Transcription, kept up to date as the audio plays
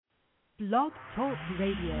Blog Talk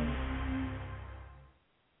Radio.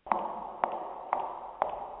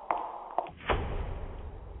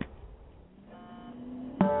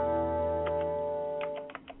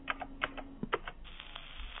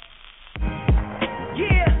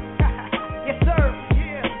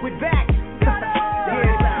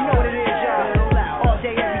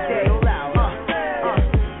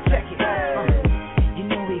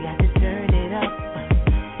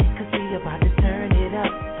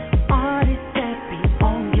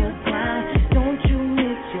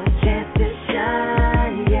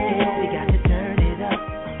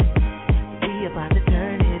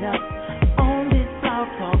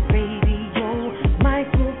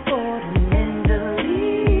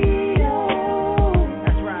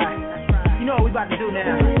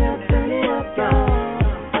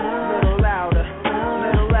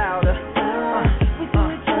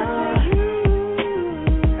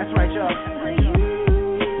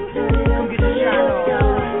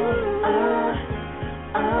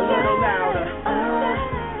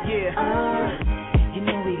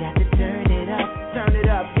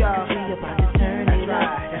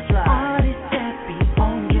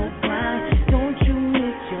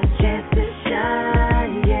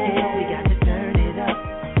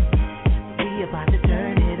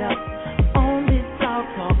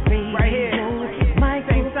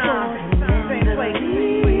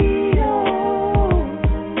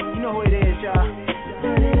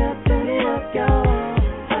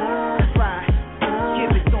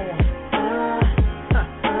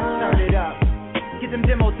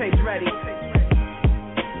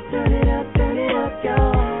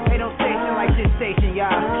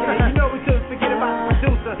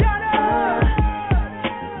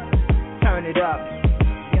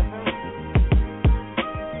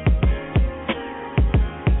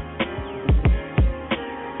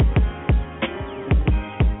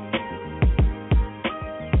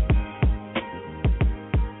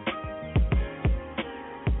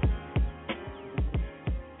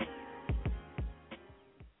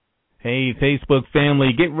 Hey, Facebook family,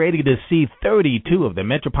 get ready to see 32 of the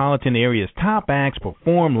metropolitan area's top acts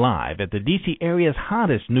perform live at the D.C. area's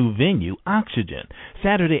hottest new venue, Oxygen,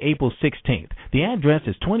 Saturday, April 16th. The address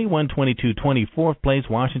is 2122 24th Place,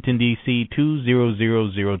 Washington, D.C.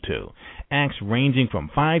 20002. Acts ranging from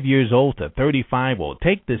 5 years old to 35 will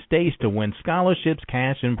take the stage to win scholarships,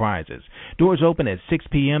 cash, and prizes. Doors open at 6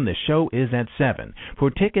 p.m. The show is at 7. For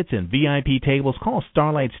tickets and VIP tables, call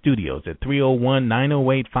Starlight Studios at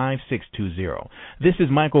 301-908-5620. This is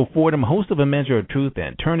Michael Fordham, host of A Measure of Truth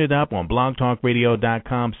and Turn It Up on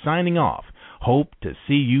blogtalkradio.com, signing off. Hope to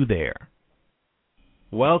see you there.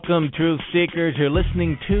 Welcome, Truth Seekers. You're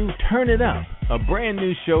listening to Turn It Up, a brand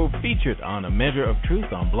new show featured on A Measure of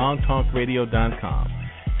Truth on blogtalkradio.com.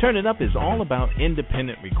 Turn It Up is all about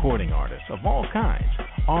independent recording artists of all kinds,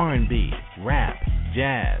 R&B, rap,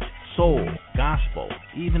 jazz, soul, gospel,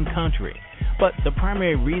 even country. But the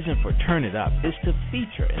primary reason for Turn It Up is to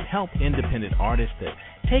feature and help independent artists to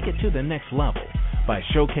take it to the next level by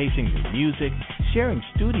showcasing new music, sharing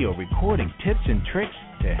studio recording tips and tricks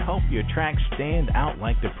to help your tracks stand out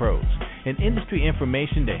like the pros, and industry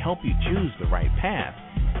information to help you choose the right path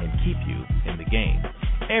and keep you in the game.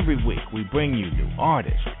 Every week we bring you new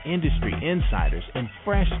artists, industry insiders, and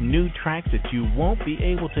fresh new tracks that you won't be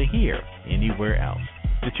able to hear anywhere else.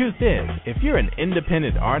 The truth is, if you're an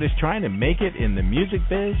independent artist trying to make it in the music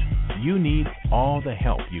biz, you need all the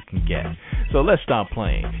help you can get. So let's stop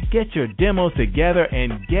playing. Get your demos together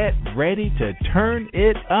and get ready to turn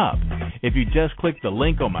it up. If you just click the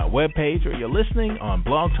link on my webpage, or you're listening on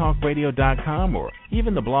blogtalkradio.com, or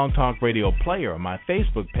even the Blog Talk Radio player on my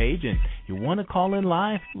Facebook page, and you want to call in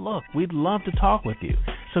live, look, we'd love to talk with you.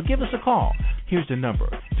 So give us a call. Here's the number,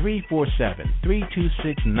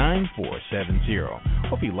 347-326-9470.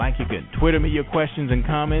 Or if you like, you can Twitter me your questions and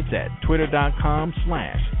comments at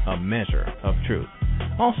twitter.com/A Measure of Truth.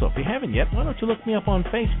 Also, if you haven't yet, why don't you look me up on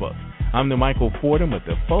Facebook? I'm the Michael Fordham with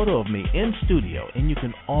a photo of me in studio, and you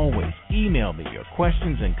can always email me your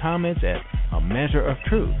questions and comments at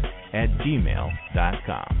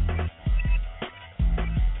ameasureoftruth@gmail.com.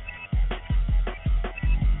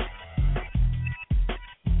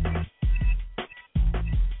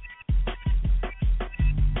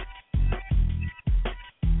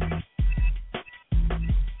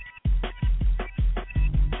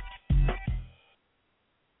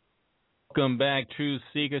 Welcome back, Truth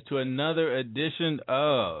Seekers, to another edition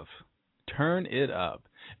of Turn It Up.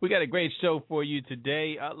 We got a great show for you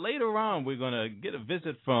today. Later on, we're going to get a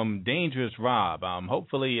visit from Dangerous Rob.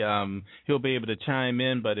 Hopefully, he'll be able to chime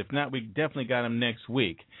in, but if not, we definitely got him next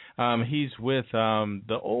week. He's with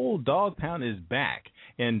The Old Dog Pound is back,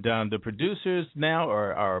 And the producers now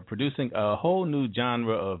are producing a whole new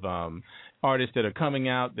genre of artists that are coming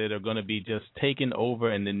out that are going to be just taking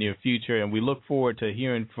over in the near future. And we look forward to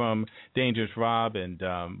hearing from Dangerous Rob. And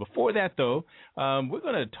before that, though, we're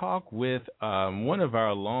going to talk with one of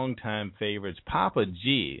our longtime favorites, Poppa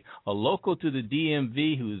G, a local to the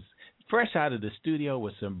DMV who's fresh out of the studio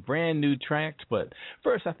with some brand new tracks. But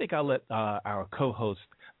first, I think I'll let our co-host,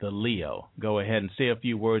 the Leo, go ahead and say a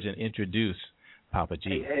few words and introduce Poppa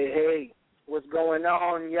G. Hey, what's going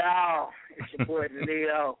on, y'all? It's your boy,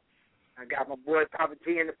 Leo. I got my boy Poppa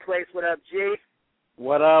G in the place. What up, G?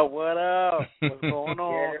 What up? What's going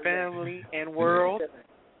on, family and world?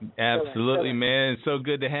 Absolutely, man. It's so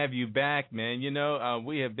good to have you back, man. You know,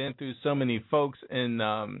 we have been through so many folks in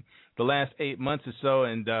the last 8 months or so,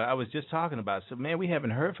 and I was just talking about it. So, man, we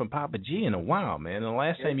haven't heard from Poppa G in a while, man. And the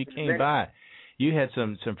last time you came by, you had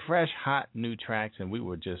some fresh, hot new tracks, and we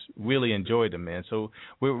were just really enjoyed them, man. So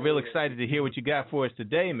we're real excited to hear what you got for us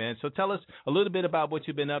today, man. So tell us a little bit about what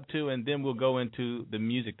you've been up to, and then we'll go into the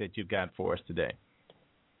music that you've got for us today.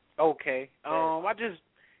 Okay. I just,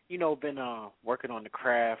 been working on the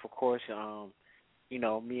craft, of course.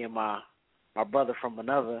 Me and my brother from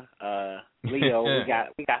another, Leo,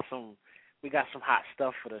 we got some hot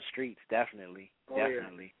stuff for the streets, definitely.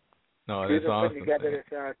 Definitely. No, We've that's been awesome. putting together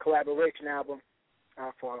this collaboration album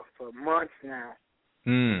for months now. I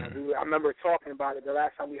remember talking about it the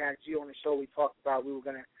last time we had G on the show. We talked about we were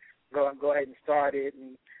gonna go ahead and start it,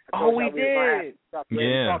 and we did.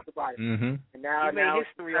 We talked about it, and now we made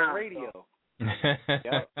history on radio.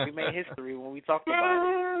 Yep, we made history when we talked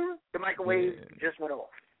about it. The microwave just went off.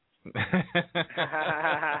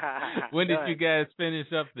 When did you guys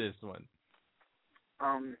finish up this one?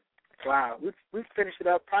 Wow, we finished it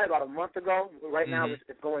up probably about a month ago. Right now,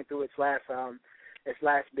 it's going through its last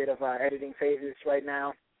bit of editing phases right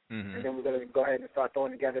now, and then we're gonna go ahead and start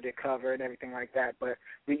throwing together the cover and everything like that. But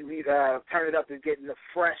we turned it up to getting the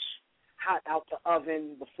fresh, hot out the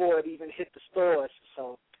oven before it even hit the stores.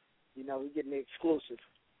 So, we're getting the exclusive.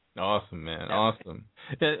 Awesome, man. Awesome.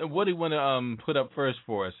 What do you want to put up first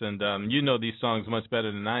for us? And you know these songs much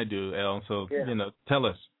better than I do, El. So tell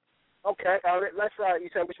us. Okay, let's. You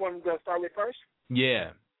said which one we're gonna start with first?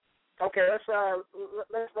 Yeah. Okay, let's start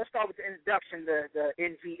with the introduction, the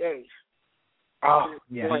NVA. Oh,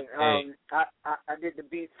 yeah. I did the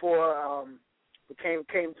beat for. We came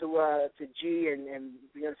to G and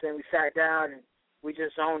you know what I'm saying. We sat down and we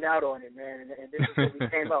just zoned out on it, man. And this is what we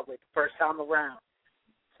came up with the first time around.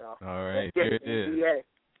 So. All right, here it is.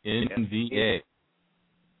 NVA.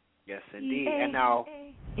 Yes, indeed. And now.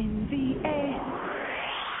 NVA.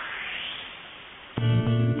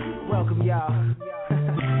 Welcome, y'all.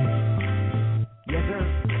 Yes, sir.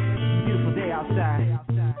 Beautiful day outside.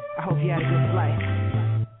 I hope you had a good flight.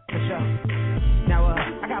 For sure. Now,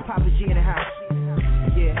 I got Poppa G in the house.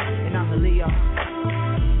 Yeah, and I'm the Leo.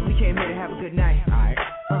 We came here to have a good night. All right.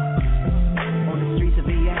 On the streets of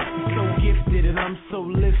VA. So gifted and I'm so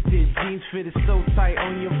lifted. Jeans fitted so tight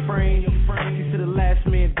on your frame. You to the last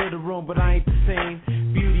man did the room, but I ain't the same.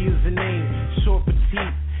 Beauty is the name. Short,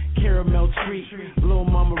 petite. Caramel treat, little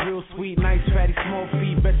mama real sweet, nice fatty small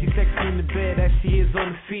feet, Bessie sexy in the bed as she is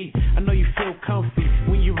on the feet. I know you feel comfy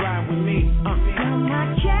when you ride with me. My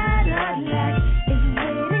Cadillac is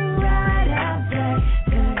waiting right out back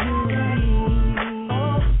for you and me.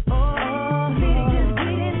 Need to just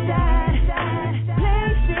get inside,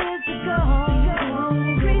 places to go,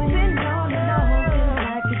 creeping on the low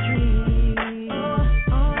like a dream. Let's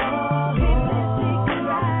take a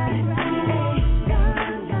ride.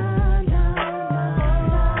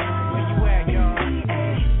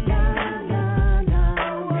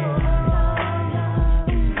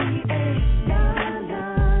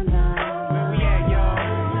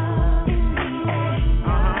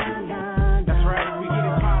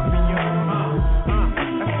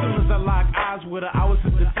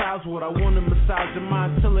 What I want to massage your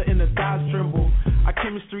mind till her in the thighs tremble. Our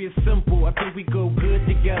chemistry is simple, I think we go good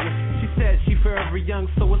together. She said she forever young,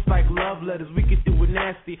 so it's like love letters. We could do it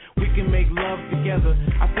nasty, we can make love together.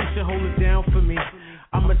 I think she'll hold it down for me.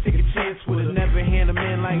 I'ma take a chance with her, never hand a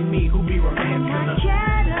man like me who be romancing her. My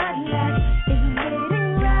Cadillac is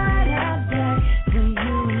waiting right out back for you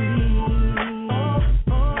and me.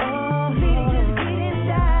 Need to just get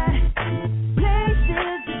inside,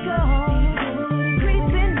 places to go.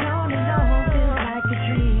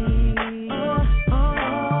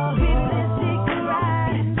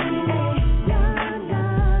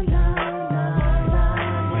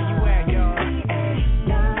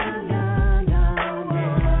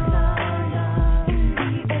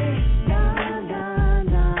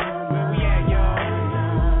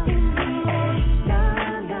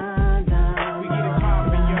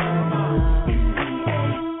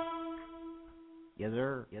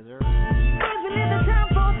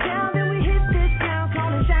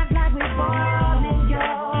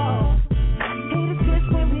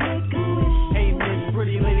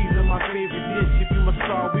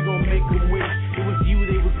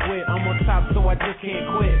 just can't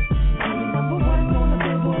quit. Number one on the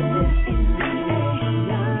Billboard list is CA.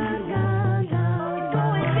 It's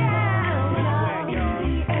going down.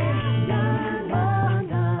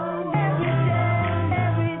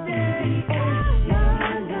 Every day.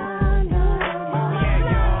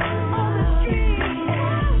 On the street.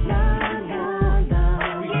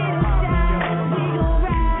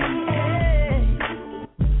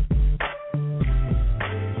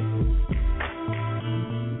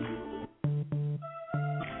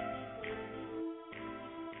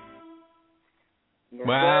 We gon'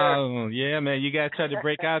 Wow, yeah, man, you guys tried to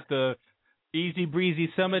break out the easy breezy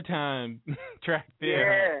summertime track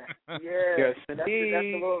there. Yeah. Yes, that's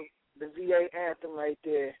indeed. the VA anthem right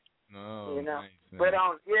there. Oh, You know, nice, man. but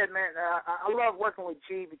yeah, man, I love working with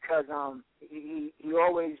G because he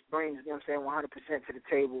always brings, you know what I'm saying, 100% to the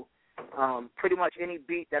table. Pretty much any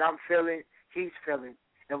beat that I'm feeling, he's feeling,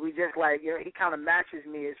 and we just like, you know, he kind of matches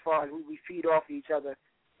me as far as we feed off each other,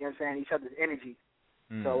 you know what I'm saying, each other's energy.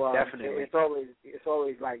 So definitely, it's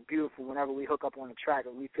always like beautiful whenever we hook up on the track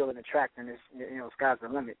and we feel in the track, and it's, you know, sky's the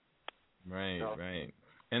limit. Right, So, right.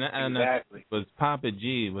 And exactly. was Poppa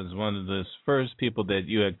G was one of the first people that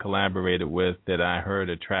you had collaborated with that I heard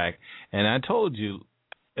a track, and I told you,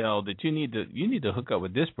 El, that you need to hook up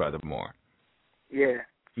with this brother more. Yeah.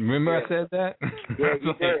 Remember I said that? Yeah,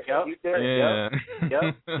 you did. Yep. You did. Yeah. Yep.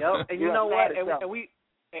 And you Yeah, know what? I'm proud of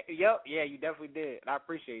Yeah, you definitely did. I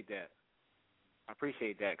appreciate that.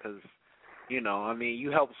 Because, you know, I mean,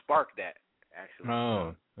 you helped spark that, actually.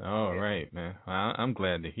 Oh, right, man. Well, I'm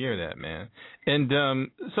glad to hear that, man. And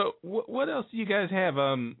so what else do you guys have?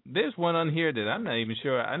 There's one on here that I'm not even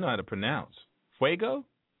sure I know how to pronounce. Fuego?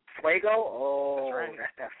 Fuego? Oh, That's right.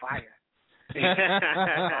 That's that fire.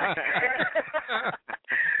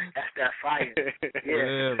 That's that fire.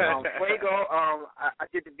 Yeah. Fuego, I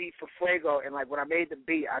did the beat for Fuego, and like when I made the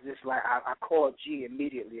beat, I just like I called G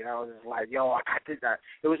immediately, and I was just like, yo, I did that.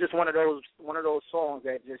 It was just one of those songs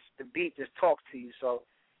that just the beat just talks to you. So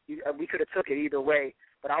we could have took it either way,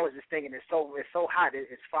 but I was just thinking it's so hot,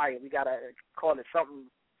 it's fire. We gotta call it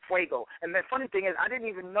something Fuego. And the funny thing is, I didn't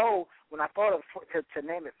even know when I thought of to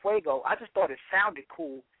name it Fuego. I just thought it sounded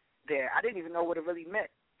cool there. I didn't even know what it really meant.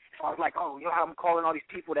 So I was like, oh, you know how I'm calling all these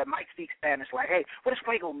people that might speak Spanish, like, hey, what does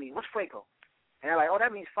Fuego mean? What's Fuego? And they're like, oh,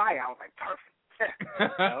 that means fire. I was like, perfect.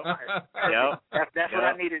 That's what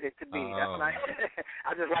I needed it to be. That's what I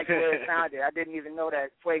just liked the way it sounded. I didn't even know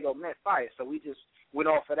that Fuego meant fire, so we just went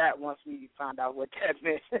off of that once we found out what that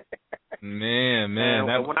meant. Man.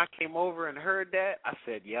 When I came over and heard that, I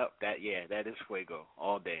said, yep, that is Fuego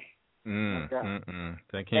all day. And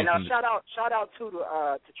shout out to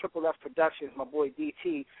Triple F Productions, my boy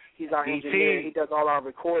DT. He's our engineer. He does all our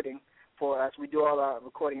recording for us. We do all our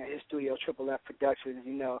recording at his studio, Triple F Productions.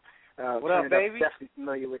 You know, what up, baby? Definitely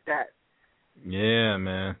familiar with that. Yeah,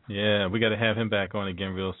 man. Yeah, we got to have him back on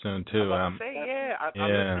again real soon too. I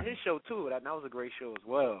listened to his show too. That was a great show as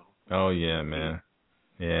well. Oh yeah, man.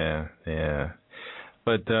 Yeah.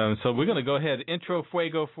 But so we're gonna go ahead intro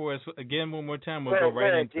Fuego for us again one more time. We'll go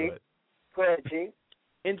right into it. Go ahead, G.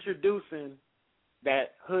 Introducing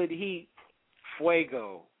that hood heat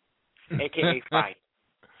Fuego, a.k.a. Fire.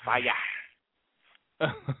 Fire.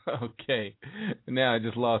 Okay. Now I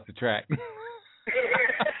just lost the track.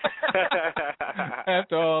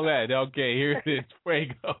 After all that, okay, here it is,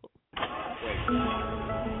 Fuego.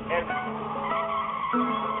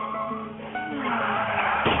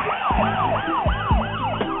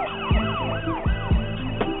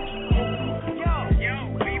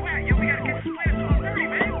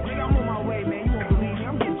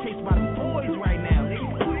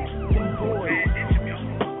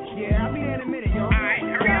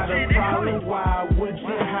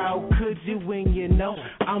 When you know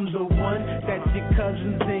I'm the one that your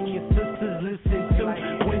cousins and your sisters listen to.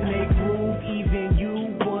 When they groove, even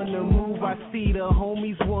you wanna move. I see the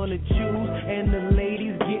homies wanna choose, and the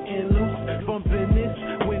ladies getting loose, bumping this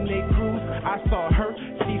when they cruise. I saw her,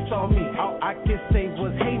 she saw me. All I could say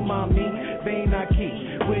was, hey mommy,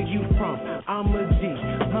 Bainaki, where you from? I'm a G,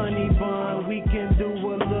 honey bun. We can do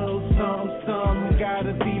a little some.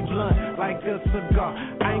 Gotta be blunt like a cigar.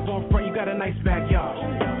 I ain't gon' front, you got a nice backyard.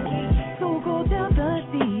 So go tell the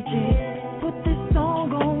DJ, put this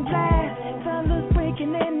song on blast. Fellas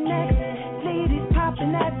breaking their necks, ladies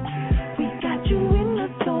popping that. We got you in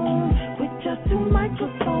the zone with just 2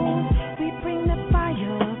 microphones. We bring the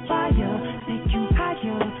fire, take you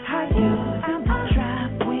higher. I'm the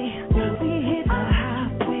driveway, we hit the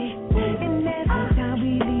highway, and every time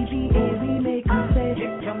we leave the air, we make them say,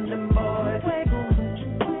 here come them boys, Fuego.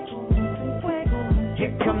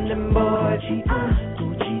 Here come them boys,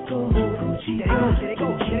 Gucci.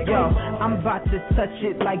 Yo, I'm about to touch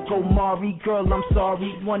it like Omari. Girl, I'm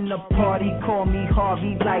sorry, wanna party, call me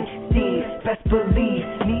Harvey like Steve. Best believe,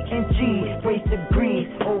 me and G, raise the greed,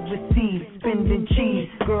 overseas, spending cheese.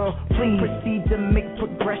 Girl, please, proceed to make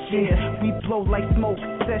progression. We blow like smoke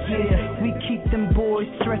sessions. We keep them boys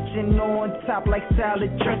stretching on top like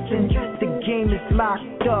salad dressing. The game is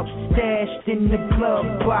locked up, stashed in the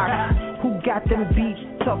glove box. Who got them beats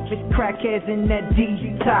tough as crackheads in that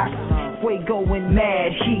detox? Fuego and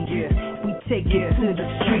mad heat. We take it to the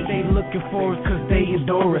street. They looking for us cause they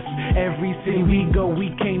adore us. Every city we go,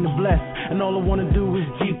 we came to bless. And all I wanna do is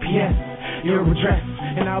GPS your address,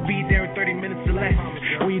 and I'll be there in 30 minutes or less.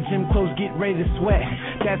 When your gym clothes get ready to sweat,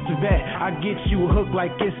 that's the bet. I get you hooked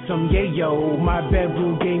like it's some yayo. My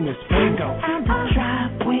bedroom game is fuego. On the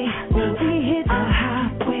driveway, we hit the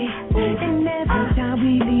highway, and every time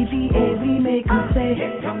we leave the air, we make them say,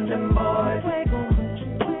 here come them boys. Fuego,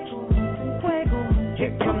 fuego.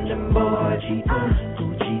 Here come them boys.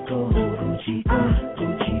 Gucci, go, Gucci,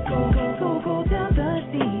 Gucci, go down the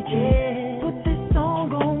DJ. Put this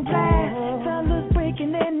song on blast. Fellas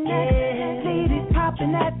breaking their necks, ladies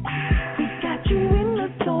popping that. We got you in the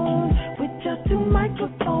zone with just 2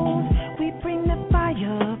 microphones. We bring the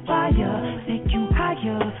fire, take you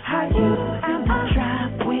higher. On the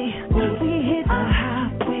driveway, we hit the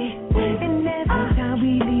highway, and every time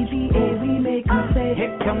we leave the air, we make them say,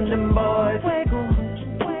 here come them boys. Fuego,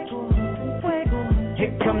 fuego.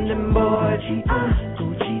 Here come them boys.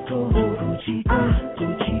 Gucci, go, Gucci,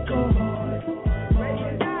 Gucci, go.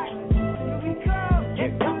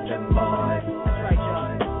 Here come them boys. That's right,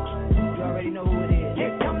 y'all. You already know who it is.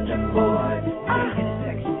 Here come them boys. In the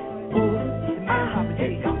section. The man Poppa G.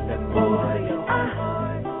 Here come them boys.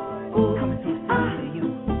 Coming to the city to you.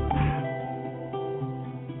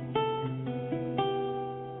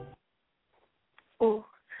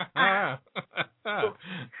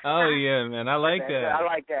 Oh yeah, man, I like that. I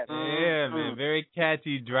like that. Yeah, man, very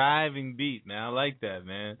catchy driving beat, man. I like that,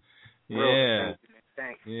 man. Yeah. Real,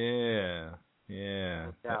 thanks. Yeah.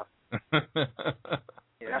 Yeah. Yeah.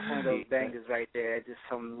 Yeah, that's one of those bangers right there. Just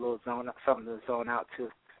something to zone out to.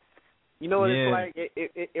 You know what it's like?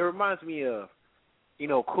 It reminds me of,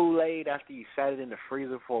 Kool-Aid after you sat it in the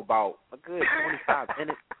freezer for about a good 25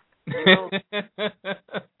 minutes. You know?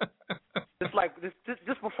 It's like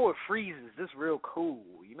just before it freezes, just real cool,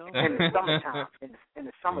 In the summertime. In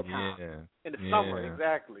the summertime. Yeah. In the summer,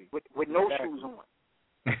 exactly. With no shoes on.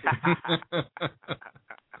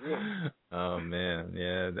 Oh man,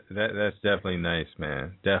 yeah, that's definitely nice,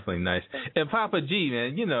 man. Definitely nice. And Poppa G,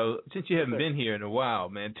 man, since you haven't been here in a while,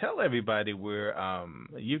 man, tell everybody where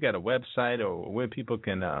you got a website or where people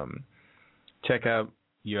can check out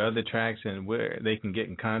your other tracks and where they can get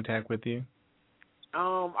in contact with you.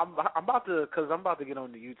 I'm about to get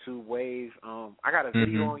on the YouTube wave. I got a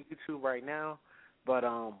video on YouTube right now, but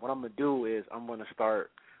what I'm gonna do is I'm gonna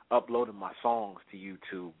start uploading my songs to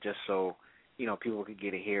YouTube just so people could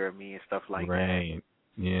get a hear of me and stuff like that. Right.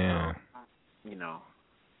 Yeah. And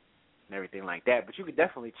everything like that. But you could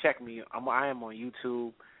definitely check me. I am on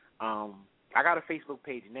YouTube. I got a Facebook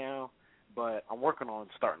page now, but I'm working on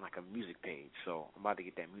starting like a music page. So I'm about to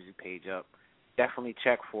get that music page up. Definitely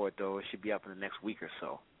check for it though. It should be up in the next week or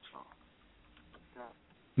so.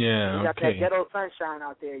 Yeah. You got that ghetto sunshine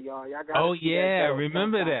out there, y'all. Y'all got. Oh yeah,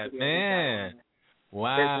 remember that, man.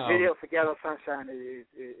 Wow. The video for Ghetto Sunshine is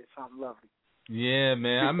something lovely. Yeah,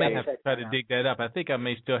 man. I may have to try to dig that up. I think I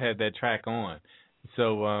may still have that track on.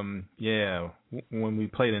 So, yeah, when we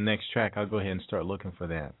play the next track, I'll go ahead and start looking for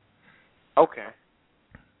that. Okay.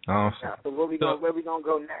 Awesome. Yeah, so where we gonna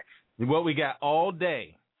go next? What we got All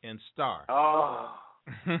Day and Star. Oh.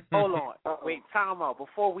 Hold on. Wait, time out.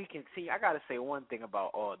 Before we continue, I got to say one thing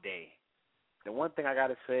about All Day. The one thing I got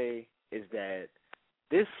to say is that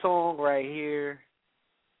this song right here,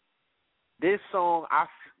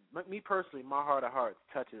 me personally, my heart of hearts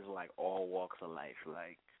touches like all walks of life.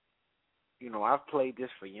 Like, I've played this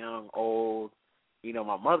for young, old.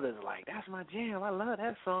 My mother's like, that's my jam. I love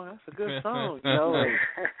that song. That's a good song.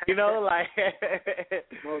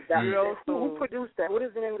 Who produced that? What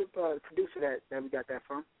is the name of the producer that we got that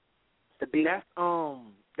from? The beat. That's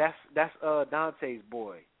Dante's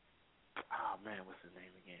boy. Oh man, what's his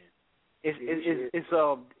name again? It's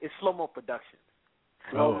Slow Mo Productions.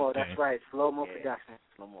 Slow Mo, that's right. Slow Mo Productions.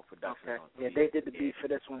 Slow Mo Productions. Okay. Yeah, they did the beat for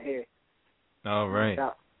this one here. All right.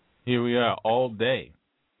 Here we are, All Day.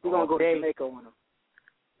 We're gonna go to Jamaica on them.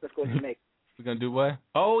 Let's go to Jamaica. We're gonna do what?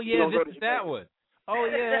 Oh yeah, this is that one. Oh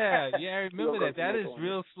yeah, yeah. I remember that. That is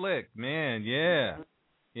real slick, man. Yeah,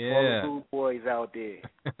 yeah. All the cool boys out there.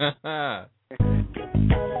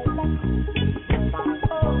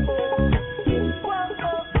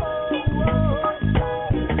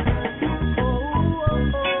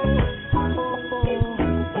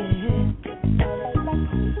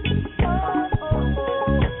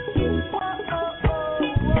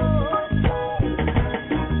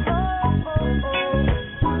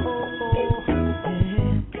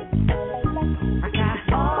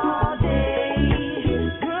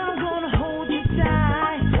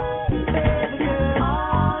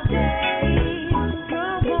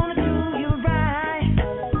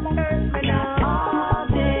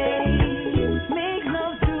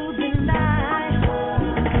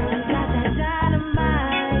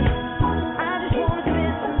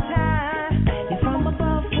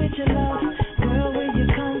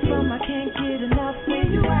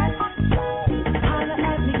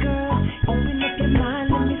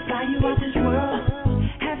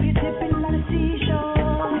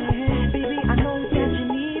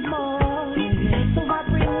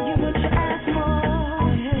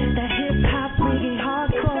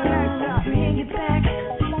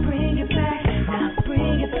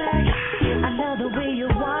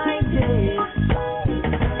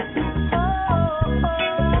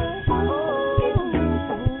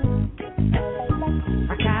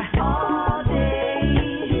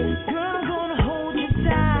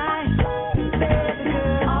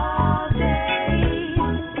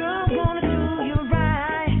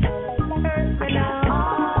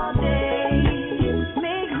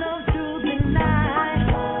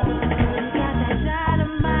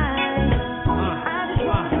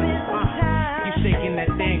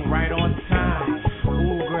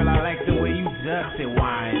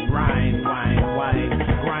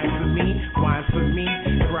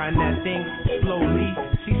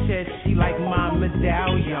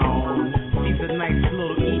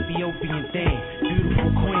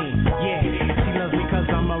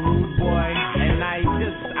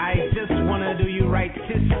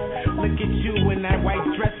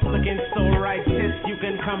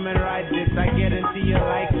 come and ride this, I guarantee you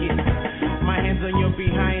like it. My hands on your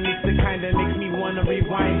behind, it's the kind that makes me wanna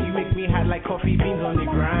rewind. You make me hot like coffee beans on the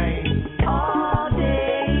grind. All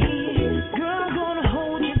day, girl, I'm gonna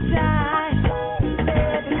hold you tight.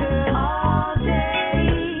 Baby girl, all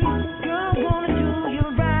day, girl, I'm gonna do you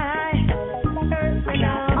right. Earth and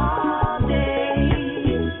all day,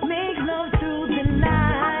 make love through the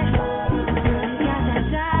night. Girl, you got that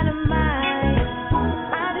dynamite.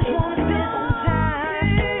 I just wanna spend some time.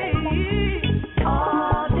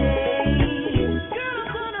 All day, girl,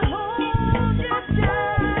 I'm gonna hold you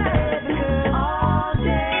tight. Baby girl, all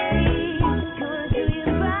day, gonna do you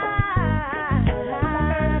right.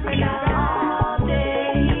 And all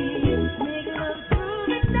day, make love through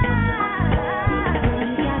the night. Girl,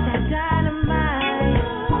 you got that dynamite.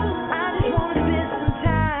 I just wanna spend some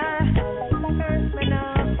time. Earth and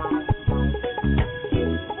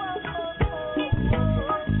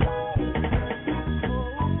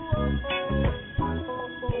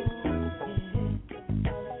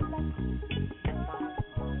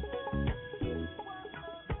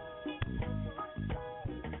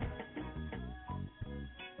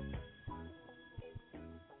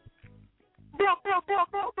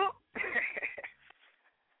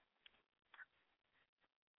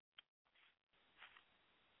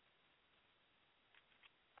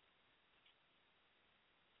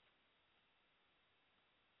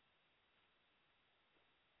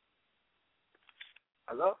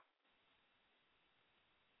Hello?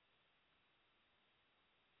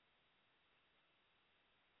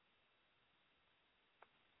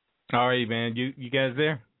 All right, man. You guys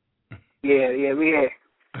there? Yeah, we here.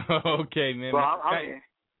 Okay, man. Well, I'm here.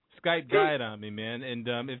 Skype died on me, man. And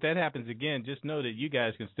if that happens again, just know that you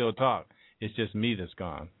guys can still talk. It's just me that's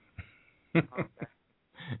gone. Okay.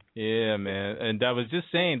 Yeah, man. And I was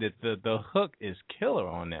just saying that the hook is killer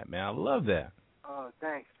on that, man. I love that. Oh,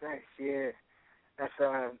 thanks. Yeah, that's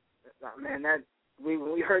man. That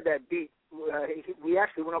when we heard that beat, we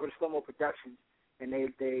actually went over to Slow Mo Productions, and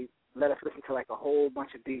they let us listen to like a whole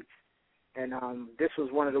bunch of beats. And this was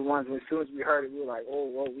one of the ones when as soon as we heard it, we were like, oh,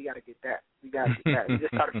 whoa, we got to get that. We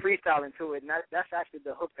just started freestyling to it, and that's actually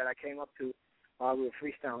the hook that I came up to while we were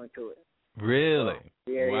freestyling to it. Really?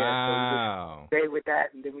 So, yeah. Wow. So we just stayed with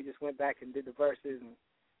that, and then we just went back and did the verses, and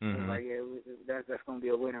it was like, yeah, that's going to be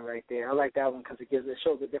a winner right there. I like that one because it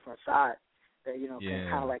shows a different side that,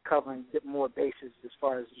 kind of like covering more bases as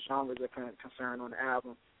far as genres are concerned on the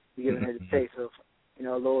album. We're giving it a taste of, a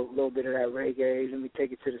little bit of that reggae, then we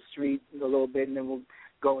take it to the street a little bit, and then we'll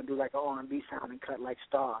go and do like an R&B sound and cut like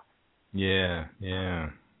Star. Yeah.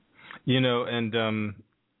 And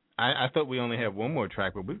I thought we only had one more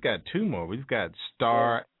track, but we've got two more. We've got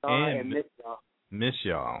Star and Miss Y'all. Miss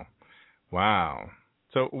Y'all. Wow.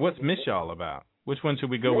 So what's Miss Y'all about? Which one should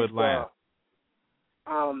we go with last?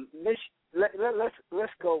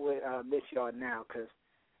 Let's go with Miss Y'all now, because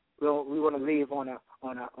we want to leave on a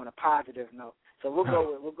positive note. So we'll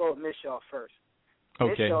go with Miss Y'all first. Okay.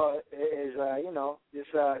 Miss Y'all is just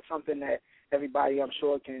something that everybody I'm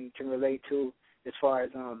sure can relate to as far as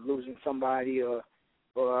losing somebody or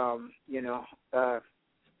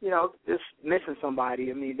just missing somebody.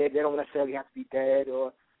 I mean, they don't necessarily have to be dead,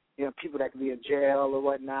 or people that can be in jail or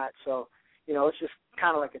whatnot. So it's just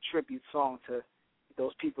kind of like a tribute song to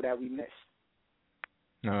those people that we miss.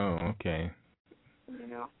 Oh, okay.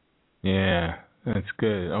 Yeah, that's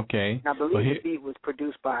good. Okay. Now, I believe the beat was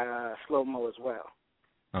produced by Slow Mo as well.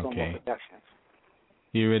 Okay. Slow Mo Productions.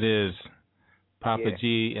 Here it is. Poppa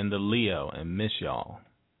G and the Leo and Miss Y'all.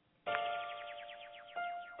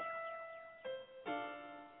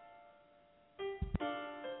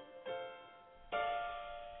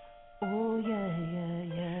 Oh yeah.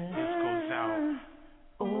 This goes out.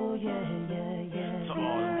 Oh yeah. To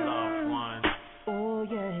all the loved ones. Oh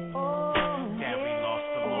yeah. That we lost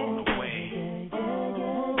along the way.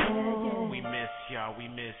 We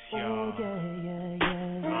miss y'all.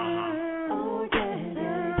 Oh yeah.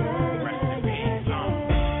 Rest in peace.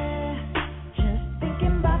 Just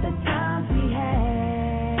thinking about the times we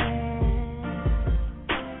had.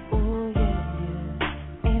 Oh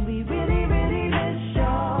yeah. And we really miss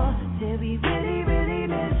y'all. Said we really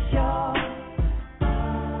miss y'all.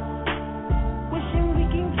 Wishing we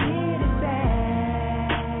can get it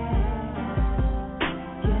back.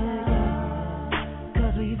 Yeah.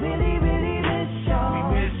 'Cause we really miss y'all. We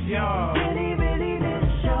miss y'all. Really miss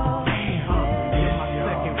y'all. You're my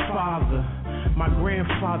second father. My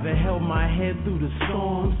grandfather held my head through the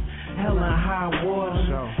storms, hell and high water.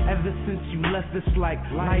 Ever since you left, it's like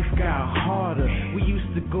life got harder. We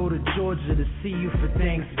used to go to Georgia to see you for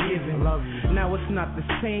Thanksgiving. Now it's not the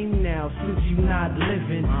same now since you not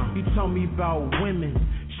living. You told me about women,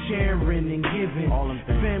 sharing and giving.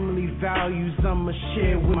 Family values I'ma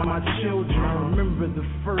share with my children. Remember the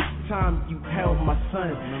first time you held my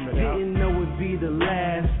son. Didn't know it'd be the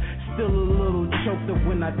last. Still a little choked up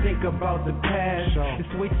when I think about the past.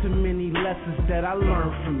 It's way too many lessons that I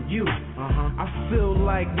learned from you. I feel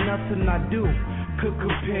like nothing I do could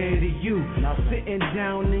compare to you. Sitting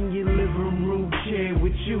down in your living room chair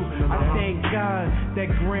with you. I thank God that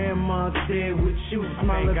grandma's there with you.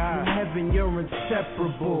 Smiling from heaven, you're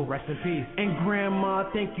inseparable. Rest in peace. And grandma,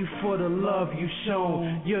 thank you for the love you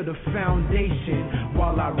shown. You're the foundation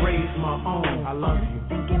while I raise my own. I love you.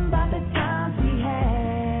 Thinking about the times we had.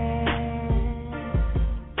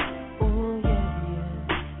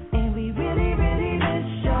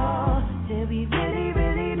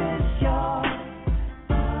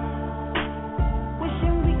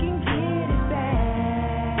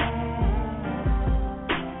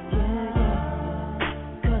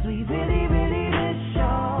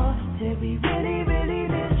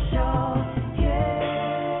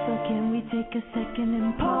 A second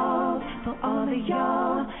and pause for all of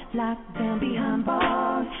y'all locked down behind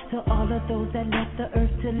bars. To all of those that left the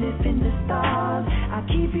earth to live in the stars, I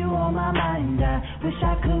keep you on my mind. I wish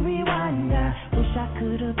I could rewind. I wish I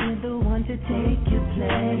could have been the one to take your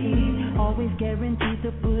place. Always guaranteed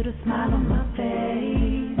to put a smile on my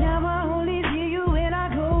face. Now I only see you when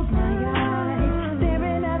I close my eyes.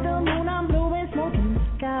 Staring at the moon, I'm blowing smoke in the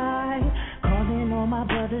sky. Calling all my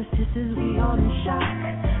brothers, sisters, we all in shock.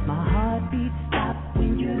 My heartbeat stopped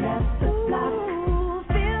when you left the block. Ooh,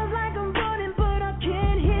 feels like I'm running, but I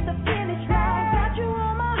can't hit the finish line. Got you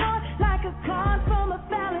on my heart like a card from a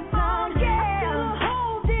Valentine. Yeah, still a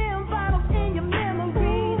whole damn bottle in your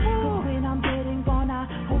memory. Cause when I'm dead and gone, I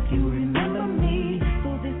hope you remember me.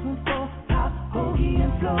 So this one's for Pop, Hoagie,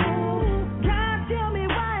 and Flo. God, tell me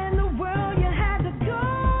why in the world you had to go.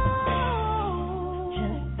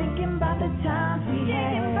 Just thinking about the times we had.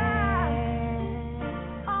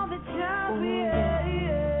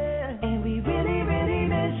 And we really, really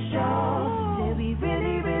miss y'all. Yeah, we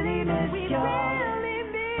really, really miss y'all. We really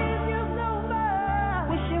miss you so much.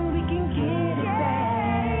 Wishing we can get it back.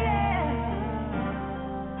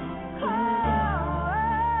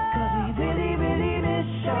 Cause we really, really miss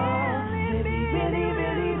y'all. Yeah, we really,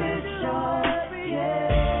 really miss y'all. Yeah.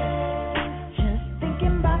 Just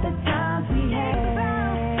thinking about the times we had.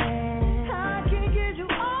 I can't get you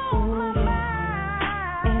off my mind.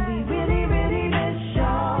 And we really, really miss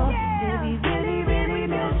y'all. Yeah, we really, really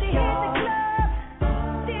miss y'all.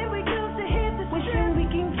 Then we used to hit the club. Wishing we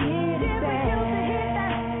can get it back.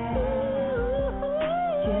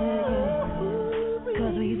 Yeah.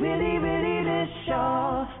 Cause we really, really miss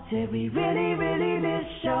y'all. Said we really, really miss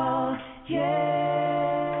y'all.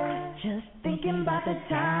 Yeah. Just thinking about the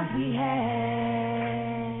times we had.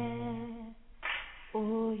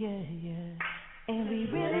 Oh yeah, yeah. And we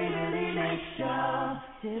really, really miss y'all.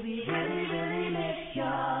 Said we really, really miss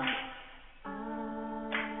y'all.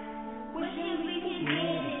 Wishing we could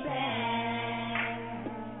get it back.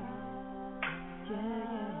 Yeah,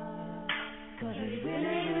 yeah, yeah. Cause we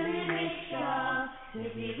really, really miss y'all.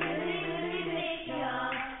 Said we really, really miss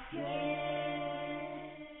y'all.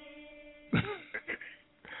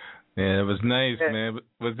 Yeah, it was nice, man.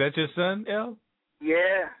 Was that your son, El?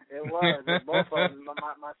 Yeah, it was. Both of them,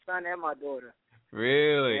 my son and my daughter.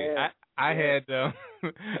 Really? Yeah. I had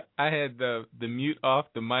I had the mute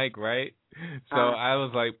off the mic, right? So I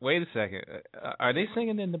was like, wait a second, are they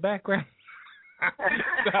singing in the background?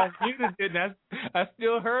 So I muted it. I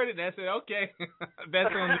still heard it. And I said, okay,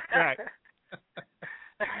 that's on the track.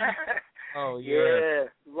 Oh yeah.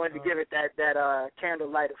 We wanted to give it that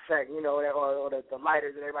candlelight effect, you know, or the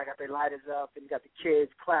lighters. Everybody got their lighters up, and you got the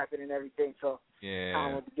kids clapping and everything. So I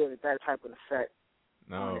wanted to give it that type of effect.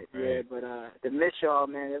 No, yeah, but to miss y'all,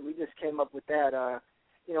 man, we just came up with that,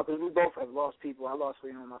 you know, because we both have lost people. I lost,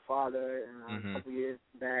 you know, my father a couple years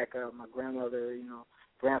back, my grandmother, you know,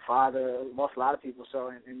 grandfather, lost a lot of people. So,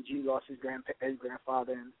 and G lost his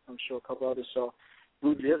grandfather, and I'm sure a couple others. So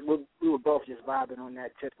we were both just vibing on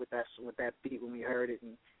that tip with that beat when we heard it,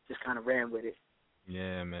 and just kind of ran with it.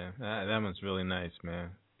 Yeah, man, that one's really nice, man.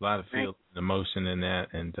 A lot of feel, emotion in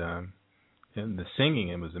that, and the singing,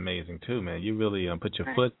 it was amazing too, man. You really put your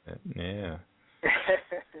foot in it. Yeah.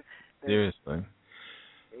 Seriously.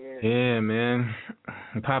 Yeah, man.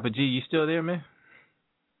 Papa G, you still there, man?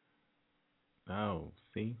 Oh,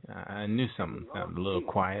 see, I knew something sounded a little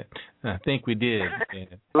quiet. I think we did.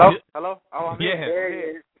 Yeah. Hello? Oh, I'm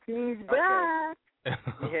here. He's back.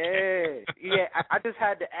 Yeah. I just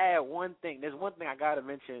had to add one thing. There's one thing I gotta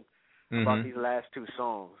mention about these last two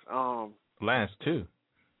songs. Last two.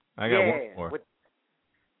 I got one more.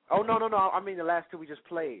 Oh no. I mean the last two we just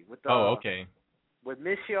played with. Okay. With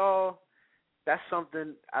Miss Y'all, that's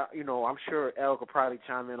something I'm sure Elle could probably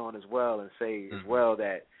chime in on as well and say as well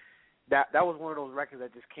that was one of those records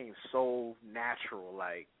that just came so natural,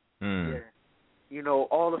 like.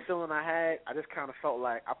 All the feeling I had, I just kind of felt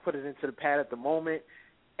like I put it into the pad at the moment,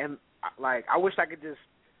 and like I wish I could just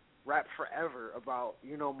rap forever about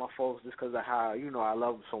my folks just because of how I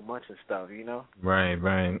love them so much and stuff. Right.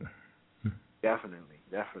 Definitely.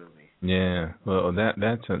 Yeah. Well,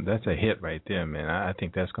 that's a hit right there, man. I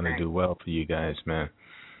think that's going to do well for you guys, man.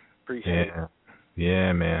 Appreciate it.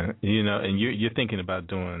 Yeah, man. And you're thinking about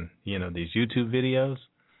doing these YouTube videos.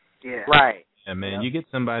 Yeah. Right. Yeah, man. You get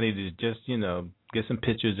somebody to just get some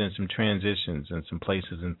pictures and some transitions and some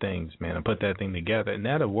places and things, man, and put that thing together, and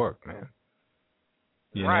that'll work, man.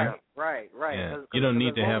 Right. Yeah. You don't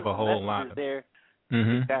need to have a whole lot of there.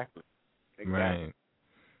 Exactly. Right.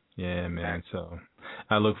 Yeah, man. So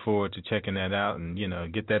I look forward to checking that out and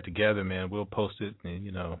get that together, man. We'll post it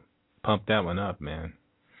and pump that one up, man.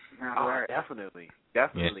 Oh, definitely. Yeah.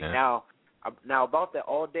 Now about that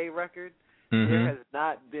all day record. There has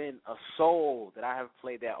not been a soul that I have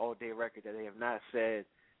played that all day record that they have not said,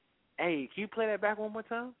 "Hey, can you play that back one more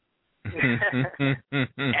time?"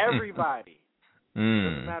 Everybody,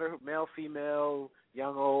 doesn't matter who, male, female,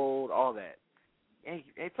 young, old, all that. Hey,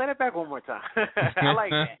 play that back one more time. I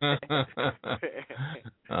like that.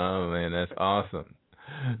 Oh man, that's awesome.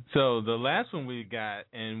 So the last one we got,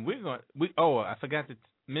 and I forgot to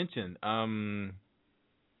mention,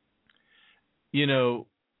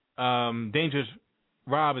 Dangerous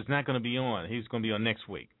Rob is not going to be on. He's going to be on next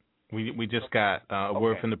week. We just got a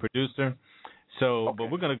word from the producer. So,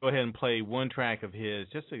 but we're going to go ahead and play one track of his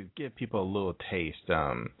just to give people a little taste.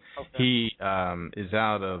 He is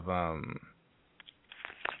out of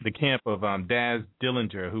the camp of Daz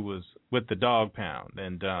Dillinger, who was with the Dog Pound,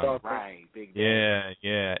 and right, big yeah,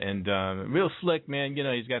 and real slick, man.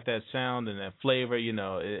 He's got that sound and that flavor.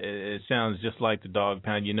 It sounds just like the Dog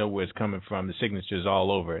Pound. You know where it's coming from. The signature's all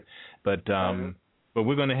over it. But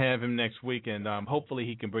we're going to have him next week, and hopefully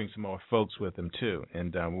he can bring some more folks with him too.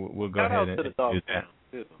 And we'll go ahead and do that.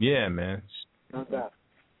 Too. Yeah, man. No doubt.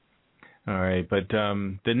 All right, but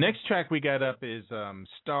the next track we got up is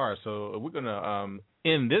Star. So we're going to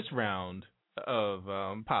end this round of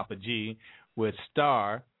Poppa G with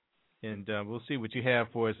Star, and we'll see what you have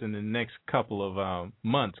for us in the next couple of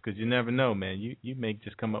months, because you never know, man. You may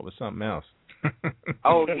just come up with something else.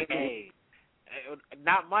 Oh, hey.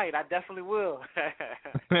 Not might. I definitely will.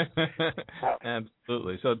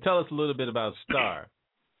 Absolutely. So tell us a little bit about Star.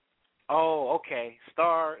 Oh, okay.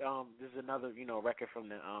 Star. This is another record from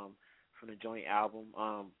the joint album.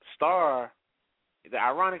 Star. The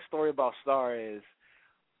ironic story about Star is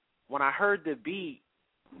when I heard the beat,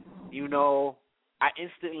 I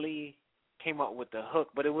instantly came up with the hook,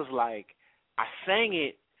 but it was like I sang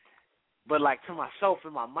it, but like to myself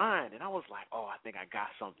in my mind, and I was like, oh, I think I got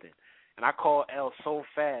something. And I called L so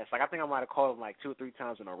fast. Like I think I might have called him like 2 or 3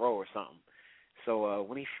 times in a row or something. So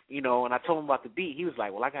when he, and I told him about the beat, he was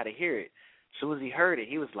like, well, I got to hear it. As soon as he heard it,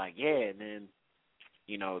 he was like, yeah. And then,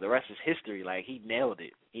 the rest is history. Like he nailed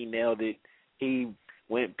it. He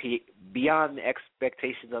went beyond the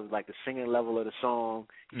expectations of like the singing level of the song.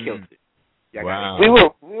 He killed it. Wow. We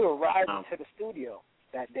were riding to the studio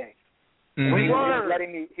that day. Mm-hmm.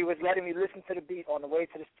 He was letting me listen to the beat on the way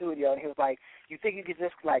to the studio, and he was like, "You think you could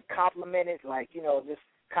just like compliment it, like just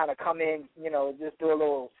kind of come in, just do a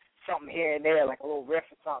little something here and there, like a little riff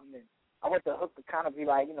or something." And I want the hook to kind of be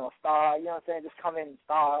like, star, you know what I'm saying, just come in and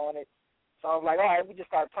star on it. So I was like, all right, we just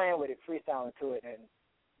started playing with it, freestyling to it, and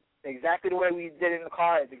exactly the way we did it in the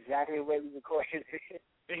car is exactly the way we recorded it.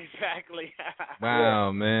 Exactly.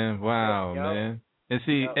 Wow, man. Wow, yep. man. And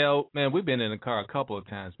see, L, man, we've been in the car a couple of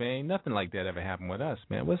times, man. Ain't nothing like that ever happened with us,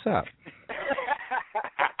 man. What's up?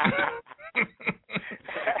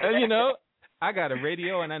 And, I got a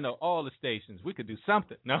radio and I know all the stations. We could do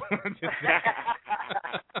something. No, I'm just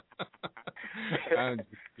I'm just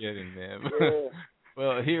kidding, man. Yeah.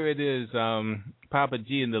 Well, here it is, Poppa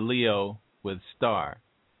G and the Leo with Star.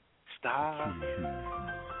 Star.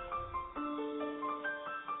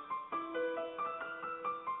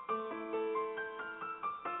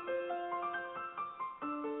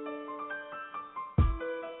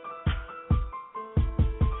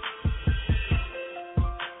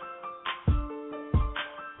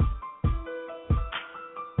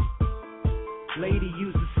 Lady,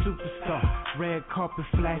 you's a superstar. Red carpet,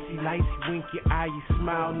 flashy lights. You wink your eye, you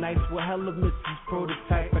smile nice. Well, hella Mrs.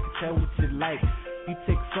 Prototype, I can tell what you like. You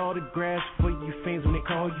take autographs for your fans when they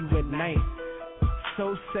call you at night.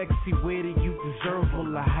 So sexy with it, you deserve all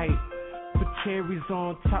the hype. But cherries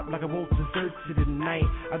on top like I won't dessert to the night.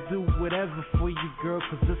 I do whatever for you, girl,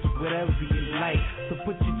 cause it's whatever you like. So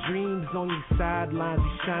put your dreams on your sidelines,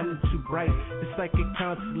 you shining too bright. It's like a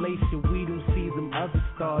constellation, we don't see them other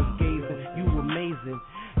stars gazing. You amazing.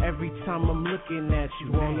 Every time I'm looking at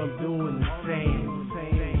you, all I'm doing is saying,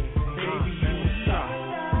 baby, you a star.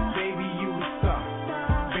 Baby, you a star.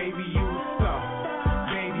 Baby, you a star.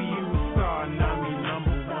 Baby, you a star. And I'm your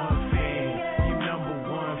number one fan. Your number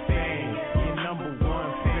one fan. Your number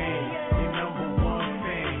one fan. Your number one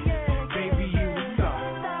fan. Baby, you a star.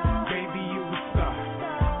 Baby, you a star.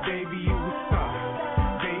 Baby, you a star.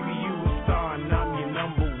 Baby, you a star. And I'm your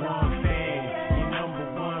number one fan. Your number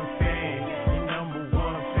one fan. Your number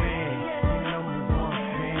one fan. Your number one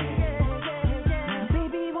fan.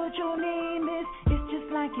 Baby, what your name is? It's just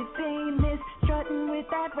like you're famous, strutting with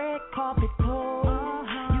that red carpet pose.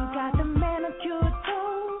 You got the manicured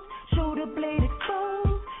toes, shoulder blade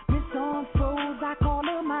exposed, wrist on froze. I call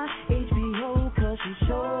her my HBO, cause she's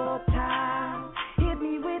short time. Hit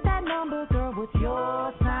me with that number, girl, what's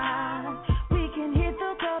your time? We can hit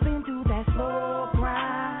the club and do that slow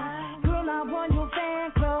grind. Girl, I want your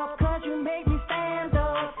fan club, cause you make me stand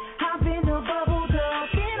up. Hop in the bubble tub,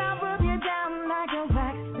 then I rub you down like a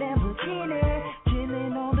wax Lamborghini.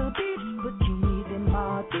 Chillin' on the beach, but you need them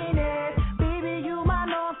martinis. Baby, you my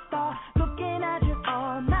North Star, looking at you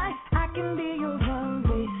all night. I can be your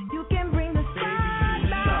runway, you can bring the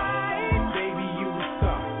spotlight. Baby, you a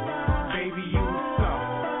star. Baby, you a star.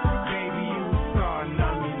 Baby, you a star. And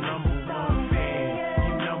I'm your number one fan.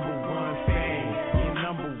 Your number one fan. Your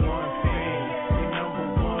number one fan. Your number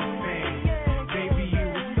one fan. Baby, you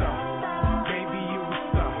a star. Baby, you a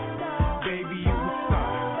star. Baby, you a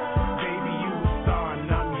star. Baby, you a star.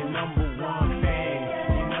 And I'm your number one fan.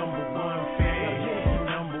 Your number one fan. Your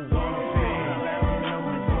number one fan. Your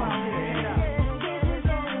number one fan.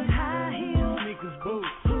 High heels, Sneakers,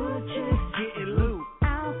 boots, good chicks, getting loot.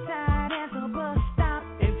 outside at the bus stop.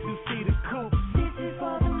 Two-seater coupe. This is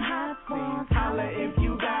for them hot ones. Holla if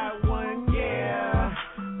you got one, yeah.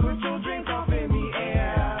 Put your drink off in the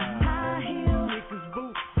air. High heels, Sneakers,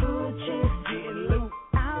 boots, good chicks, getting loot.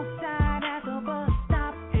 outside at the bus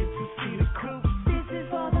stop. Two-seater coupe. This is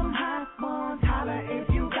for them hot ones. Holla if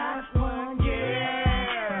you got one, Yeah.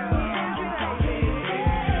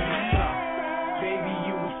 Baby,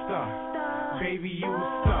 you a star. Baby, you a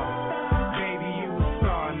star. Baby, you a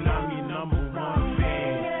star. And I'm your number one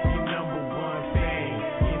fan. Your number one fan.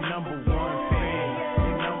 Your number one fan.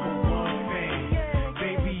 Your number one fan.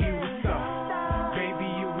 Baby, you a star. Baby,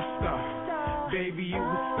 you a star. Baby, you a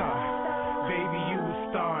star. Baby, you a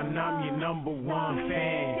star. And I'm your number one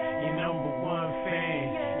fan. Your number one fan.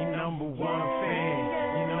 Your number one fan.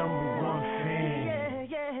 Your number one fan.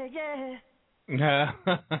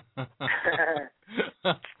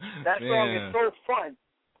 That song is so fun.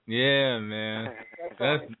 Yeah, man.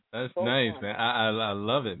 That song That's is so nice, fun. man. I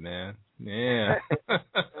love it, man. Yeah.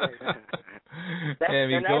 Have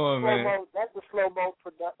me And going, man. that's the slow-mo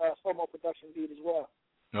production beat as well.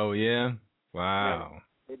 Oh yeah. Wow.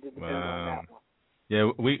 They did the beat on that one.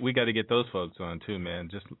 Yeah, we got to get those folks on too, man.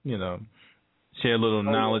 Just share a little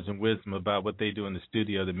knowledge and wisdom about what they do in the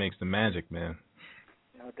studio that makes the magic, man.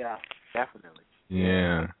 No doubt. Definitely.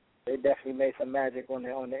 Yeah. They definitely made some magic on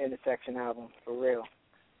the Intersection album, for real.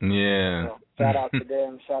 Yeah. So, shout out to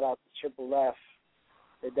them. Shout out to Triple F.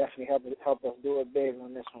 They definitely helped us do it big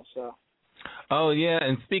on this one. So. Oh yeah,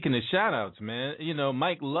 and speaking of shout outs, man,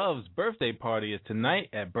 Mike Love's birthday party is tonight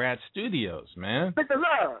at Brat Studios, man. Mr.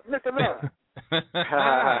 Love.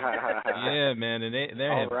 Yeah, man, and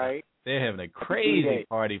they're having a crazy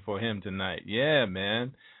party for him tonight. Yeah,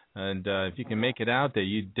 man. And if you can make it out there,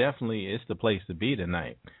 it's the place to be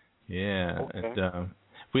tonight. Yeah. Okay. And,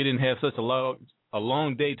 if we didn't have such a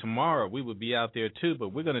long day tomorrow, we would be out there too. But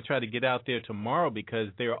we're going to try to get out there tomorrow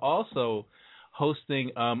because they're also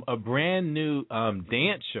hosting a brand new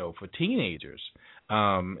dance show for teenagers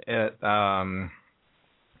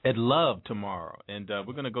at Love tomorrow, and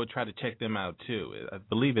we're going to go try to check them out too. I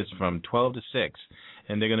believe it's from 12 to 6,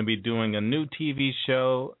 and they're going to be doing a new TV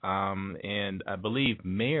show, and I believe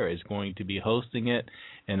Mayor is going to be hosting it,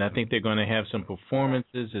 and I think they're going to have some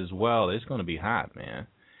performances as well. It's going to be hot, man.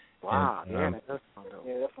 Wow, and, that does sound dope.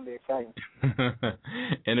 Yeah, that's going to be exciting.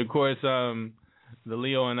 And, of course, the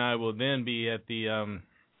Leo and I will then be at the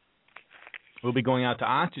we'll be going out to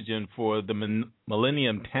Oxygen for the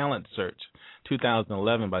Millennium Talent Search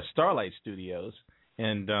 2011 by Starlight Studios,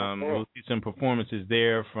 and we'll see some performances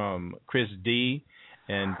there from Chris D.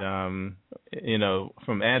 And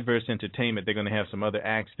from Adverse Entertainment. They're going to have some other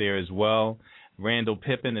acts there as well. Randall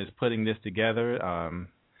Pippin is putting this together.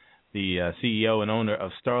 the CEO and owner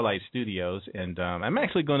of Starlight Studios, and I'm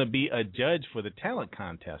actually going to be a judge for the talent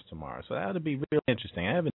contest tomorrow. So that'll be really interesting.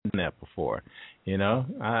 I haven't done that before. You know,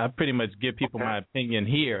 I pretty much give people my opinion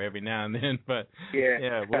here every now and then, but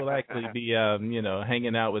we'll actually be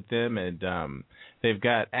hanging out with them, and they've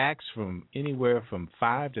got acts from anywhere from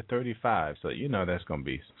 5 to 35. So that's going to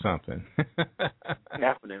be something.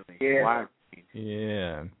 Definitely. Yeah. Wow.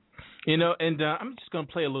 Yeah. And I'm just going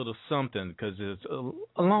to play a little something because it's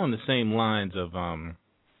along the same lines of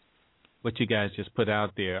what you guys just put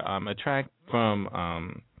out there. A track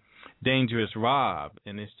from Dangerous Rob,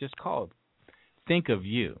 and it's just called Think of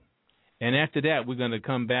You. And after that, we're going to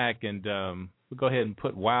come back and we'll go ahead and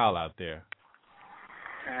put Wild out there.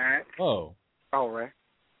 All right. Oh. All right.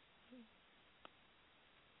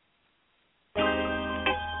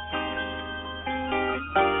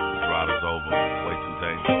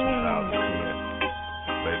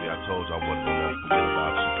 I told you I wasn't gonna never forget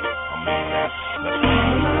about you. I mean that. Let's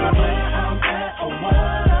ride. Where I'm at or what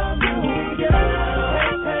I'm doing,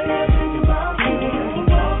 girl. Hey, think about you.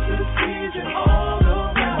 Walk the streets and all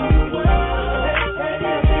around the world. Hey,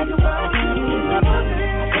 think about you.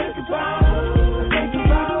 Think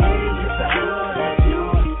about me without you,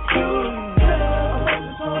 girl. I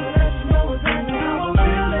just wanna let you know exactly how I'm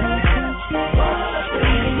feeling.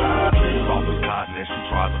 All this cotton and she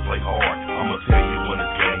tries to play hard. I'ma tell you when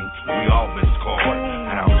it's game. We all been scarred.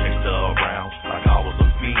 How chased her around like I was a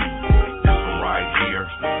fiend. This one right here,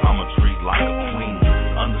 I'ma treat like a queen.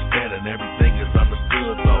 Understanding everything is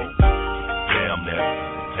understood though. Damn that,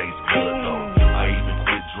 it tastes good though. I even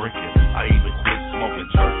quit drinking. I even quit smoking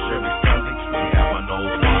church every Sunday. She had my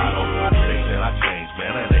nose wide open. They said I changed,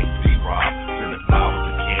 man. That ain't D-Rob. Sending flowers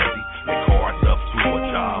and candy and cards up to a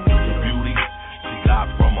job. The beauty she got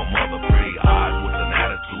from her mother, pretty eyes with an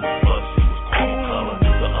attitude. Plus she was caramel color.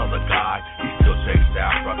 The other guy, he still chased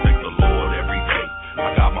after. I thank the Lord every day.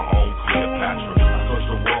 I got my own Cleopatra. I searched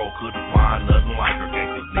the world, couldn't find nothing like her.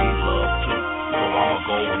 Gangsters need love too. So I'ma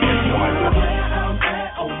go and get white. Where I'm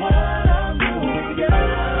at or what I'm doing,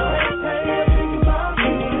 girl. Hey, think about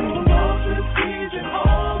you. Walk the streets and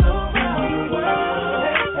all around the world.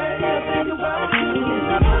 Hey, think about you.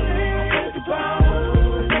 Think about me.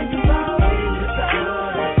 Think about me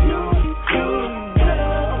without you,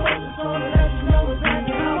 girl. I just wanna let you know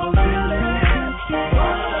exactly how I'm feeling.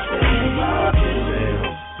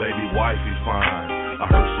 Baby wifey fine. I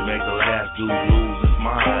heard she make the last dude lose his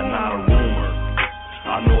mind, not a rumor.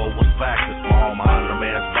 I know it was fact. The small mind of a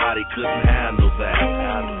man's body couldn't handle that.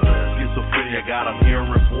 Schizophrenia got him hearing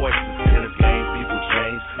voices. In this game, people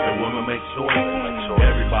change and women make choices.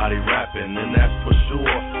 Everybody rapping, and that's for sure.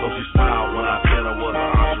 So she smiled when I said I was an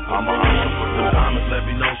entrepreneur. I'm an entrepreneur. Thomas let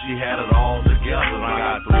me know she had it all together. And I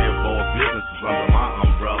got 3 or 4 businesses under my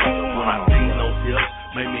umbrella. When I seen those hips,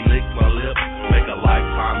 make me lick my lips. Make a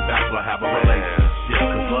lifetime bachelor have a relationship.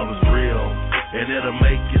 Cause love is real, and it'll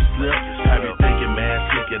make you slip. Have you thinking, man,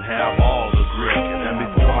 she can have all the grip. And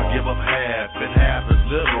before I give up half, and half is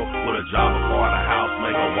literal. With a job, a car, and a house,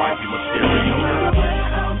 make a wifey material. Where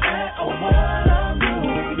I'm at or what I'm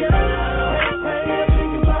doing, girl. Hey,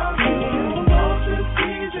 think about you. Walk the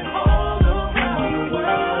streets and all around the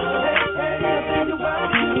world. Hey, think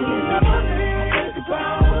about you. Think about me.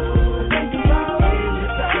 Think about me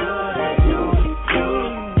without you, girl.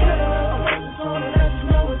 I just wanna let you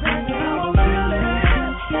know exactly how I'm feeling.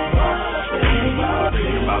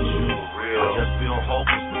 Think about you. I just feel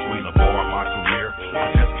hopeless between the bar and my career. I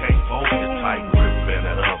just can't focus. Tight grip in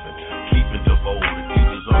that oven. Keep it devoted. You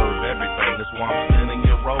deserve everything. That's why I'm sending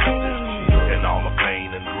you roses. And all the pain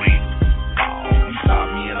and grief. Oh, you shot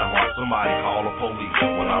me in the heart. Somebody call the police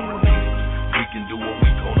when I'm released. We can do a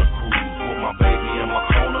week on a cruise. With my baby in my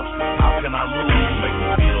corner. How can I lose? Make me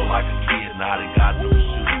feel like a kid. Now they got new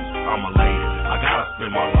shoes. I'm elated. I gotta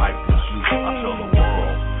spend my life with you. I tell the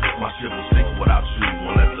world my ship will sink without you.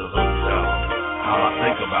 When at the hotel, how I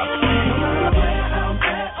think about you. Where I'm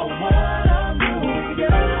at or what I'm doing,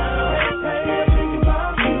 girl. Hey, think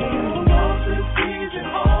about you. Walk the streets and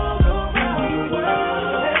all around the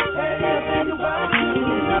world. Hey, think about you.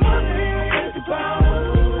 Think about me.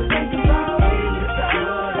 Think about me without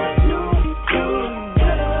you, girl.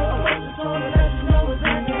 I just wanna let you know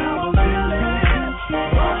exactly how I'm feeling.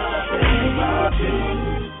 Think about you.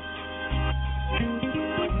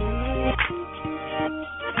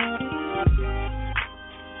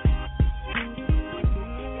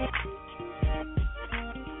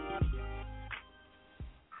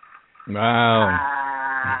 Wow.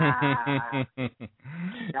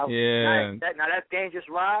 Yeah. Now that's Dangerous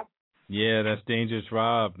Rob? Yeah, that's Dangerous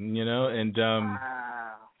Rob, and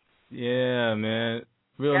Wow. yeah, man.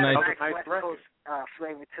 Real nice. West Coast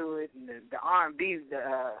flavor to it, and the R&B.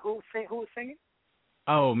 Who was singing?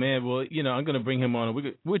 Oh man, well I'm going to bring him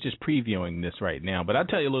on. We're just previewing this right now, but I'll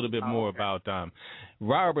tell you a little bit more about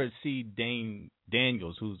Robert C.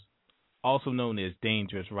 Daniels, who's also known as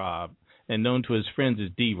Dangerous Rob, and known to his friends as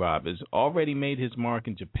D-Rob, has already made his mark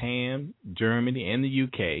in Japan, Germany, and the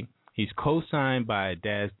UK. He's co-signed by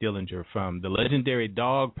Daz Dillinger from the legendary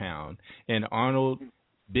Dog Pound and Arnold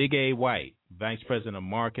Big A White, Vice President of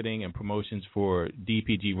Marketing and Promotions for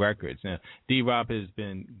DPG Records. Now, D-Rob has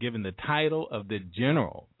been given the title of the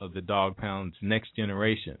General of the Dog Pound's Next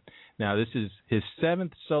Generation. Now, this is his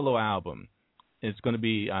 7th solo album. It's going to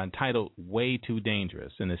be entitled Way Too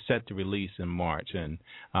Dangerous, and it's set to release in March. And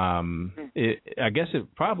I guess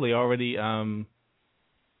it probably already been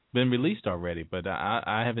released already, but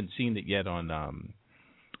I haven't seen it yet on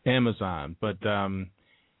Amazon. But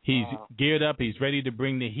he's geared up. He's ready to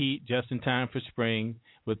bring the heat just in time for spring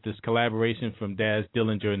with this collaboration from Daz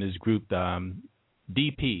Dillinger and his group,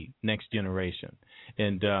 DP, Next Generation.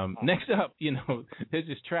 And next up, there's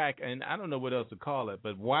this track, and I don't know what else to call it,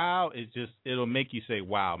 but Wow is just, it'll make you say,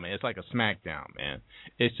 wow, man. It's like a smackdown, man.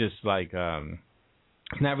 It's just like,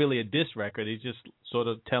 it's not really a diss record. It's just sort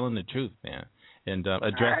of telling the truth, man, and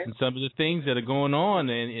addressing some of the things that are going on,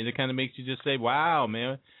 and it kind of makes you just say, wow,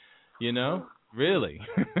 man, really.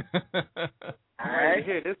 All right,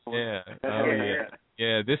 hear this one. Yeah. Oh, yeah.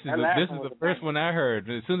 Yeah, this is the first one I heard.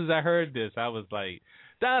 As soon as I heard this, I was like,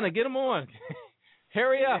 Donna, get him on.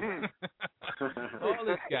 Hurry up. Call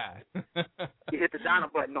this guy. You hit the Donna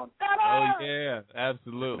button on. Oh, yeah,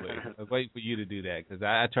 absolutely. I was waiting for you to do that because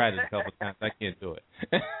I tried it a couple times. I can't do it.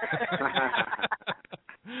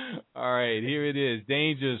 All right, here it is.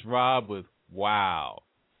 Dangerous Rob with Wow.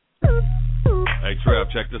 Hey, Trev,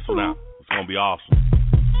 check this one out. It's going to be awesome.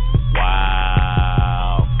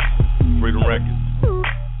 Wow. Freedom Records.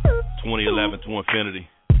 2011 to infinity.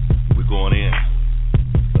 We're going in.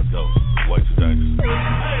 Let's go. Way Too Dangerous.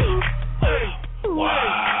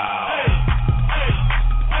 Wow.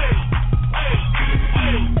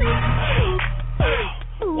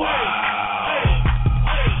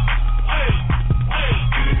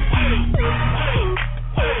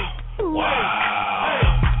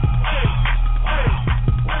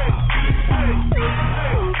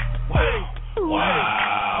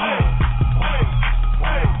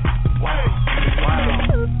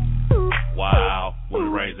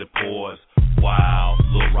 It pours. Wow,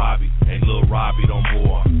 Lil Robbie, ain't Lil Robbie no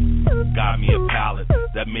more. Got me a pallet,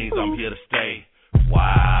 that means I'm here to stay.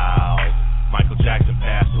 Wow, Michael Jackson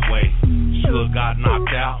passed away. Suge got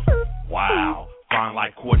knocked out. Wow, fine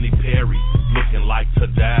like Courtney Perry, looking like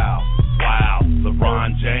Tadal. Wow,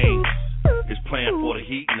 LeBron James is playing for the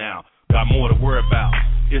Heat now. Got more to worry about.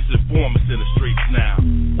 It's informants in the streets now.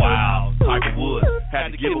 Wow, Tiger Woods had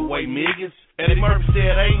to give away millions. Eddie Murphy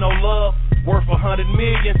said ain't no love worth 100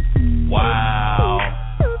 million. Wow,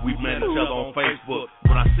 we met each other on Facebook.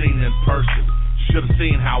 When I seen it in person, should have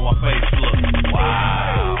seen how our face looked.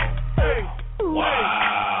 Wow, wow. Wow.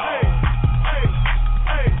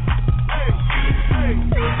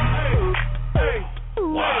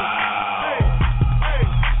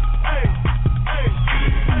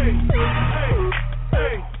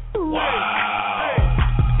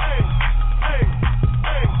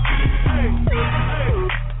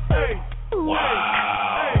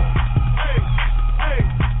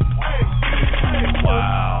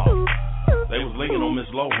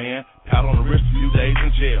 Lohan, pat on the wrist a few days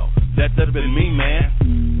in jail. That'd have been me,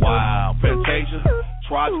 man. Wow, Fantasia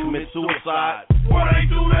tried to commit suicide. Where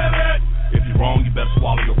they do that at? If you're wrong, you better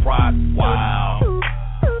swallow your pride. Wow,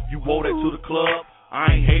 you wore that to the club.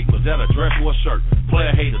 I ain't hate, was that a dress or a shirt?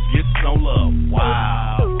 Player haters get no love.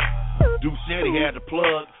 Wow, Dude said he had the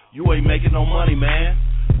plug. You ain't making no money, man.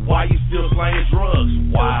 Why you still slanging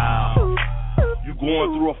drugs? Wow. You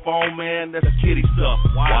going through a phone, man? That's kiddie stuff.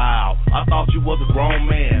 Wow. I thought you was a grown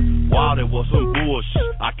man. Wow, there was some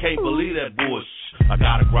bullshit. I can't believe that bullshit. I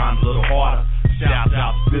gotta grind a little harder. Shout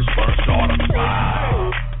out to Pittsburgh starter.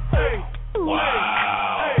 Wow. Wow. Wow.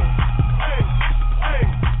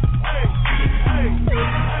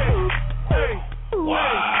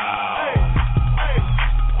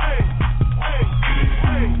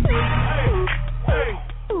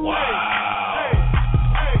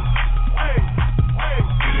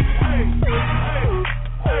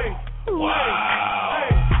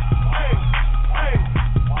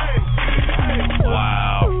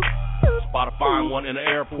 Find one in the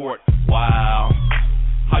airport. Wow.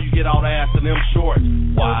 How you get all the ass in them shorts?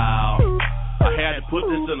 Wow. I had to put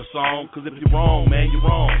this in a song, cause if you're wrong, man, you're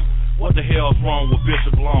wrong. What the hell's wrong with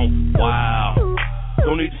Bishop Long? Wow.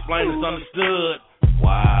 Don't need to explain, it's understood. Wow.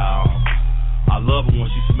 Wow. I love it when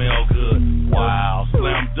she smell good. Wow.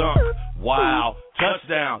 Slam dunk. Wow.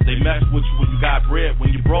 Touchdown. They mess with you when you got bread.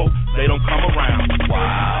 When you broke, they don't come around.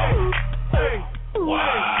 Wow.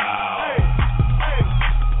 Wow.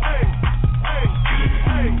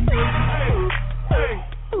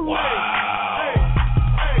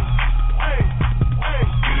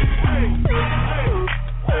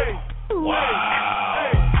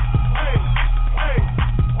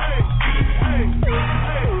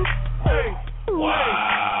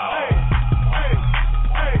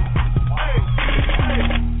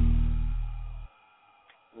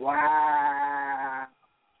 Wow.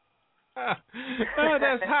 Oh,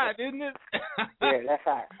 that's hot, isn't it? Yeah, that's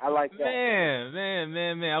hot. I like that.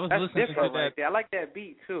 Man. I was That's listening to that. right there. I like that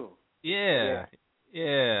beat too. Yeah.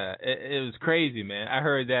 It was crazy, man. I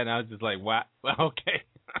heard that and I was just like, wow. Okay.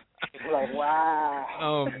 Like, wow.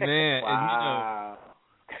 Oh man. Wow.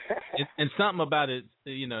 And something about it,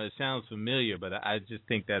 it sounds familiar, but I just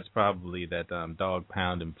think that's probably that Dog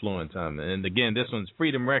Pound influence. And again, this one's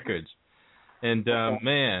Freedom Records. And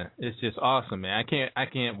man, it's just awesome, man. I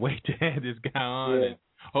can't wait to have this guy on, and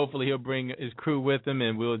hopefully he'll bring his crew with him,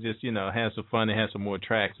 and we'll just have some fun and have some more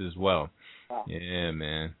tracks as well. Wow. Yeah,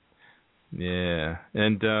 man. Yeah,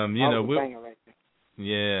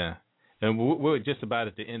 and we're just about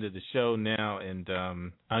at the end of the show now, and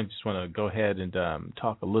I just want to go ahead and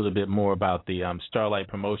talk a little bit more about the Starlight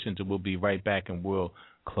Promotions, and we'll be right back, and we'll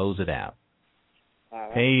close it out.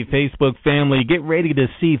 Right. Hey, Facebook family, get ready to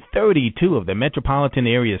see 32 of the metropolitan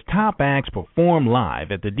area's top acts perform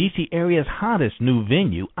live at the D.C. area's hottest new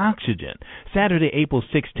venue, Oxygen, Saturday, April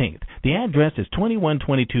 16th. The address is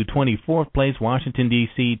 2122 24th Place, Washington,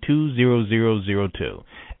 D.C. 20002.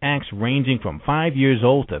 Acts ranging from 5 years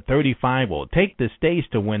old to 35 will take the stage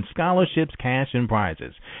to win scholarships, cash, and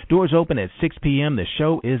prizes. Doors open at 6 p.m. The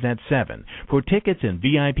show is at 7. For tickets and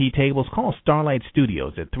VIP tables, call Starlight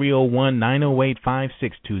Studios at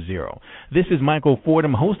 301-908-5620. This is Michael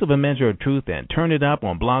Fordham, host of A Measure of Truth and Turn It Up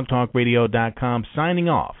on blogtalkradio.com, signing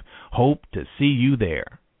off. Hope to see you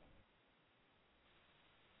there.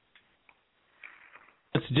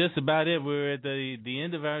 That's just about it. We're at the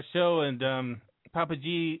end of our show, and Poppa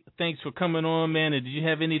G, thanks for coming on, man. And did you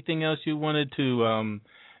have anything else you wanted to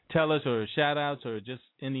tell us, or shout-outs, or just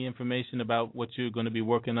any information about what you're going to be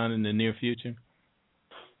working on in the near future?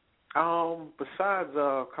 Besides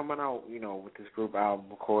coming out, with this group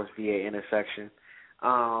album, of course, VA Intersection,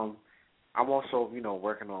 I'm also,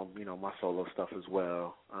 working on, my solo stuff as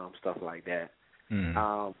well, stuff like that.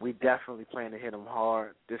 Mm. We definitely plan to hit them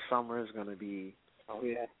hard. This summer is going to be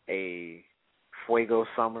a fuego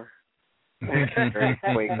summer.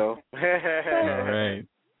 Fuego. All right.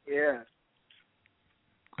 Yeah.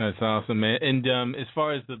 That's awesome, man. And as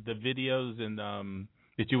far as the videos and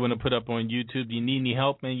that you want to put up on YouTube, do you need any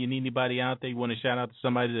help, man? You need anybody out there? You want to shout out to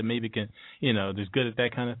somebody that maybe can, that's good at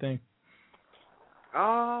that kind of thing?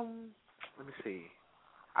 Let me see.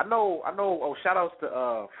 I know. Oh, shout outs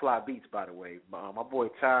to Fly Beats, by the way. My boy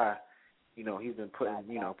Ty, he's been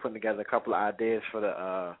putting together a couple of ideas for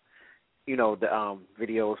the the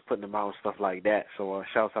videos, putting them out and stuff like that. So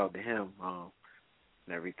shouts out to him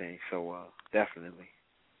and everything. So definitely.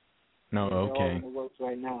 No, okay. All in the works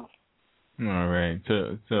right now. All right.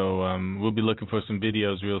 So we'll be looking for some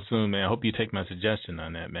videos real soon, man. I hope you take my suggestion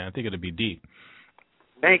on that, man. I think it'll be deep.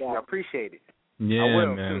 Thank you. I appreciate it. Yeah, I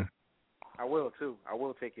will, man. Too. I will too. I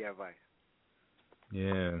will take your advice.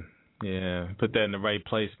 Yeah. Put that in the right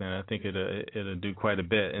place, man. I think it'll do quite a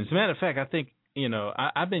bit. And as a matter of fact, I think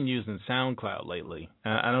I've been using SoundCloud lately.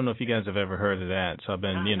 I don't know if you guys have ever heard of that. So I've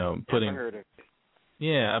been, putting. Never heard of it.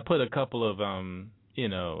 Yeah, I put a couple of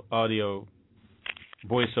audio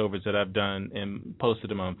voiceovers that I've done and posted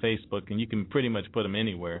them on Facebook, and you can pretty much put them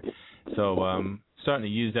anywhere. So starting to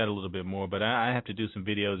use that a little bit more, but I have to do some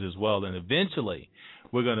videos as well, and eventually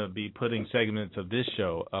we're going to be putting segments of this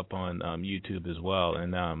show up on YouTube as well,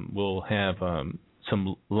 and we'll have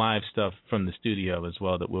some live stuff from the studio as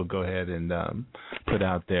well that we'll go ahead and put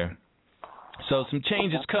out there. So some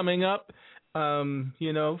changes coming up,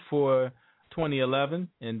 for 2011,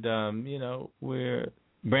 and we're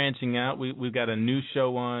branching out. We've got a new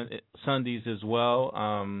show on Sundays as well,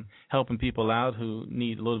 helping people out who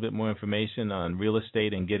need a little bit more information on real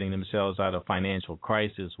estate and getting themselves out of financial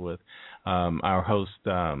crisis with our host,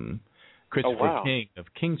 Christopher King of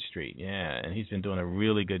King Street. Yeah, and he's been doing a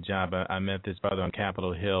really good job. I met this brother on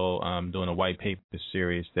Capitol Hill doing a white paper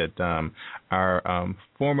series that our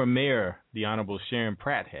former mayor, the Honorable Sharon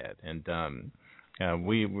Pratt, had. And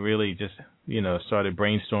we really just, started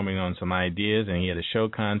brainstorming on some ideas, and he had a show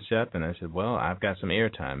concept, and I said, well, I've got some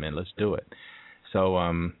airtime, man, let's do it.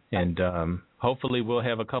 So hopefully we'll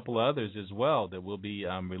have a couple of others as well that we'll be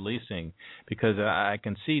releasing, because I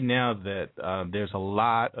can see now that there's a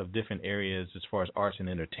lot of different areas as far as arts and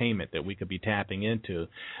entertainment that we could be tapping into,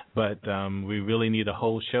 but we really need a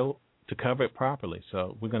whole show to cover it properly.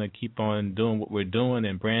 So we're going to keep on doing what we're doing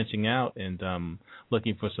and branching out and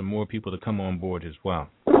looking for some more people to come on board as well.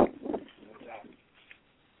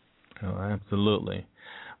 Oh, absolutely.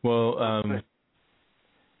 Well,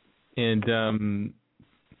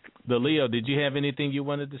 the Leo, did you have anything you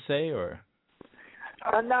wanted to say, or?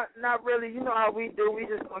 Not really. You know how we do. We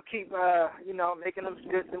just gonna keep, making them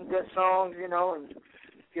good songs, and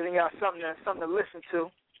giving y'all something to listen to.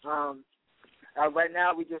 Right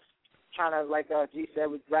now we just trying to, like G said,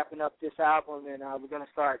 we're wrapping up this album, and we're gonna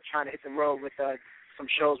start trying to hit the road with some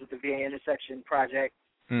shows with the VA Intersection Project,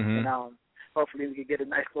 and hopefully we can get a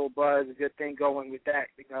nice little buzz, a good thing going with that.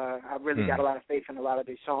 I really got a lot of faith in a lot of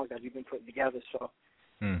these songs that we've been putting together, so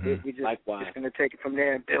we just going to take it from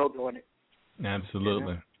there and build on it.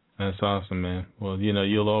 Absolutely. That's awesome, man. Well,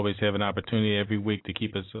 you'll always have an opportunity every week to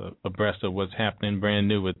keep us abreast of what's happening brand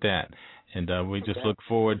new with that. And we just look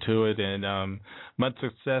forward to it. And much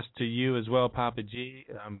success to you as well, Poppa G.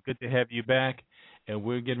 Good to have you back. And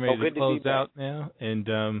we're getting ready to close out now. And,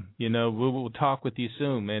 we will talk with you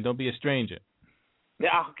soon, man. Don't be a stranger.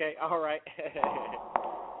 Yeah, okay. All right.